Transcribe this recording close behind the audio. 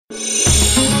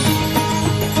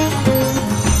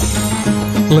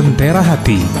Lentera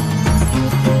Hati,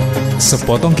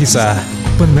 sepotong kisah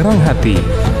penerang hati.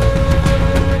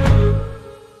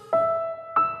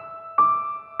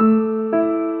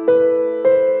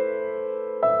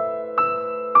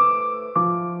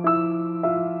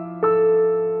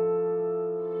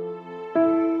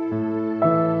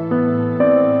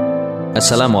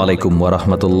 Assalamualaikum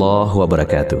warahmatullahi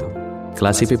wabarakatuh.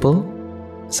 Classy people,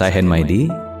 saya Hen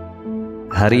Maidi.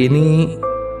 Hari ini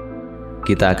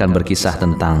kita akan berkisah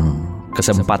tentang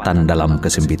kesempatan dalam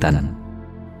kesempitan.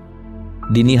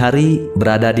 Dini hari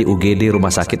berada di UGD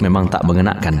rumah sakit memang tak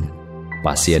mengenakan.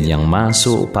 Pasien yang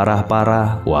masuk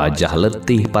parah-parah, wajah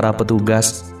letih para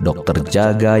petugas, dokter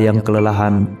jaga yang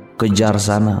kelelahan, kejar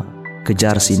sana,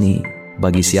 kejar sini.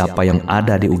 Bagi siapa yang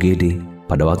ada di UGD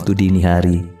pada waktu dini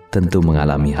hari tentu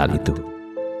mengalami hal itu.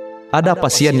 Ada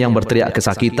pasien yang berteriak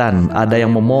kesakitan, ada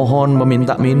yang memohon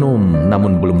meminta minum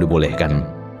namun belum dibolehkan.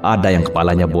 Ada yang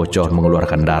kepalanya bocor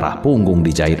mengeluarkan darah, punggung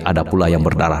dijahit, ada pula yang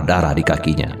berdarah-darah di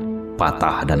kakinya,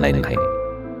 patah dan lain-lain.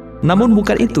 Namun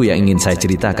bukan itu yang ingin saya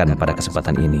ceritakan pada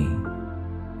kesempatan ini.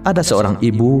 Ada seorang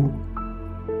ibu,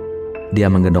 dia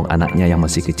menggendong anaknya yang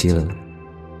masih kecil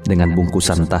dengan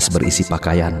bungkusan tas berisi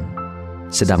pakaian,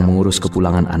 sedang mengurus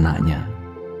kepulangan anaknya.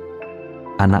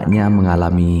 Anaknya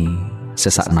mengalami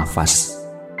sesak nafas,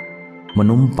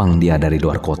 menumpang dia dari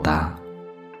luar kota,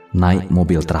 naik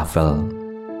mobil travel.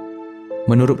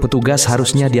 Menurut petugas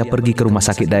harusnya dia pergi ke rumah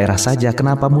sakit daerah saja,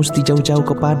 kenapa mesti jauh-jauh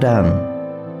ke Padang?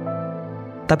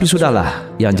 Tapi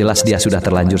sudahlah, yang jelas dia sudah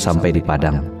terlanjur sampai di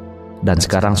Padang. Dan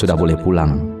sekarang sudah boleh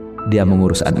pulang. Dia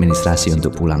mengurus administrasi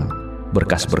untuk pulang.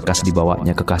 Berkas-berkas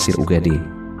dibawanya ke kasir UGD.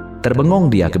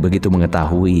 Terbengong dia begitu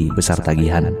mengetahui besar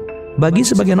tagihan. Bagi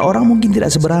sebagian orang mungkin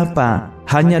tidak seberapa,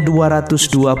 hanya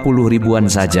 220 ribuan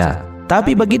saja.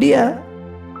 Tapi bagi dia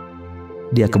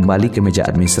kembali ke meja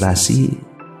administrasi.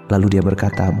 Lalu dia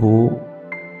berkata, "Bu,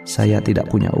 saya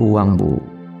tidak punya uang, Bu."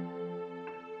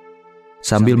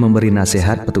 Sambil memberi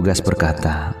nasihat, petugas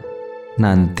berkata,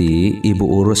 "Nanti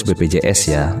Ibu urus BPJS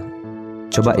ya.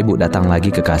 Coba Ibu datang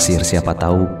lagi ke kasir, siapa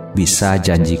tahu bisa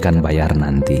janjikan bayar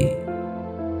nanti."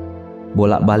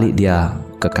 Bolak-balik dia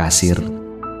ke kasir.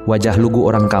 Wajah lugu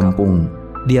orang kampung.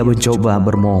 Dia mencoba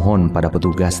bermohon pada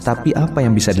petugas, tapi apa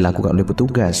yang bisa dilakukan oleh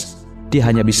petugas? Dia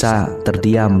hanya bisa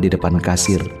terdiam di depan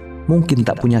kasir. Mungkin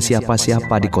tak punya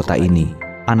siapa-siapa di kota ini.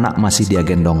 Anak masih dia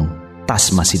gendong, tas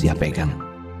masih dia pegang.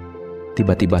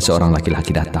 Tiba-tiba seorang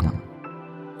laki-laki datang.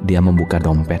 Dia membuka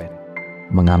dompet,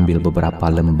 mengambil beberapa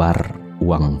lembar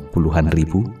uang puluhan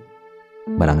ribu,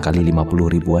 barangkali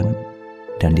 50 ribuan,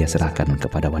 dan dia serahkan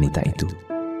kepada wanita itu.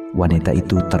 Wanita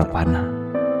itu terpana.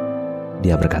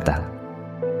 Dia berkata,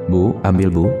 "Bu,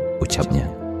 ambil Bu," ucapnya.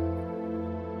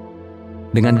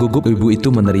 Dengan gugup ibu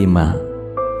itu menerima.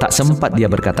 Tak sempat dia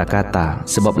berkata-kata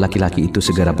sebab laki-laki itu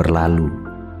segera berlalu.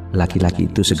 Laki-laki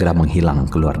itu segera menghilang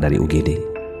keluar dari UGD.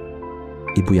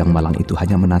 Ibu yang malang itu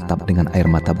hanya menatap dengan air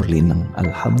mata berlinang.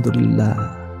 "Alhamdulillah,"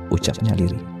 ucapnya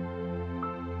lirih.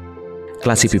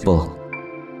 Classy people,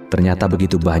 ternyata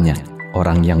begitu banyak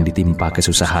orang yang ditimpa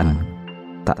kesusahan,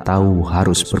 tak tahu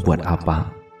harus berbuat apa,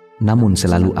 namun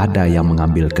selalu ada yang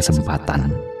mengambil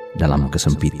kesempatan dalam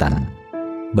kesempitan,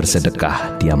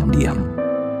 bersedekah diam-diam.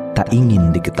 Tak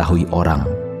ingin diketahui orang,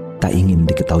 tak ingin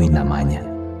diketahui namanya.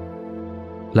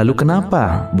 Lalu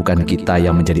kenapa bukan kita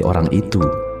yang menjadi orang itu?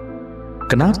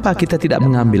 Kenapa kita tidak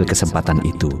mengambil kesempatan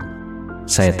itu?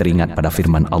 Saya teringat pada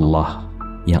firman Allah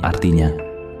yang artinya,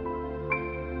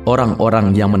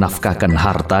 orang-orang yang menafkahkan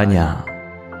hartanya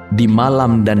di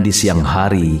malam dan di siang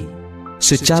hari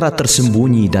secara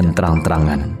tersembunyi dan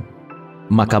terang-terangan,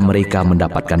 maka mereka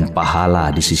mendapatkan pahala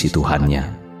di sisi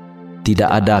Tuhannya. Tidak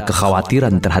ada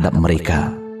kekhawatiran terhadap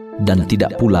mereka, dan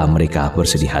tidak pula mereka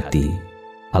bersedih hati.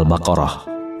 Al-Baqarah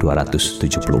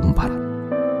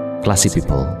 274. Classy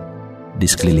people, di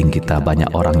sekeliling kita banyak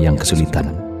orang yang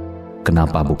kesulitan.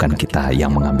 Kenapa bukan kita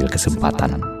yang mengambil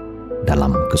kesempatan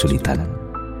dalam kesulitan?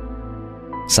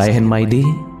 Saya Hen Maidi,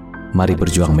 mari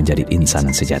berjuang menjadi insan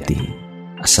sejati.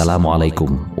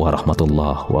 Assalamualaikum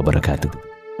warahmatullahi wabarakatuh.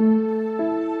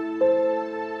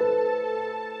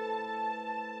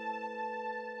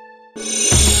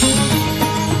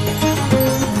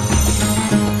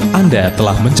 Anda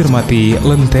telah mencermati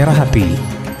Lentera Hati,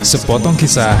 sepotong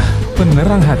kisah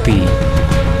penerang hati.